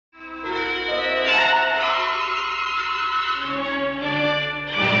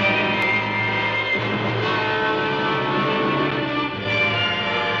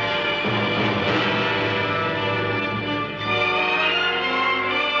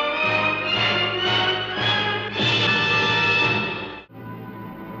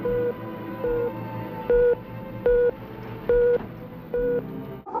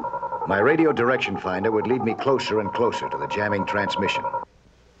radio direction finder would lead me closer and closer to the jamming transmission.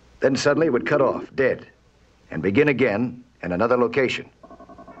 Then suddenly it would cut off, dead, and begin again in another location.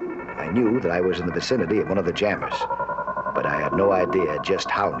 I knew that I was in the vicinity of one of the jammers, but I had no idea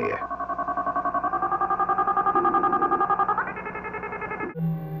just how near.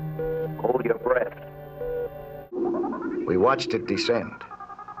 Hold your breath. We watched it descend.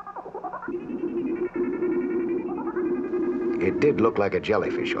 It did look like a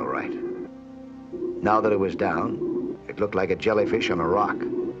jellyfish, all right. Now that it was down, it looked like a jellyfish on a rock.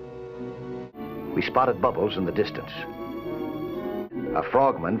 We spotted bubbles in the distance. A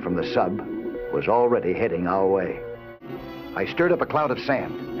frogman from the sub was already heading our way. I stirred up a cloud of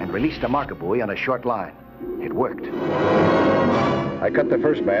sand and released a marker buoy on a short line. It worked. I cut the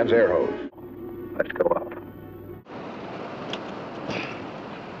first man's air hose. Let's go up.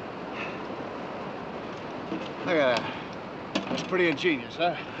 Look at that. That's pretty ingenious,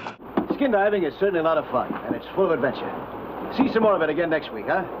 huh? Skin diving is certainly a lot of fun, and it's full of adventure. See some more of it again next week,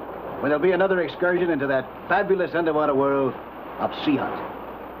 huh? When there'll be another excursion into that fabulous underwater world of sea hunt.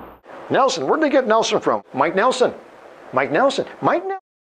 Nelson, where did they get Nelson from? Mike Nelson. Mike Nelson. Mike Nelson.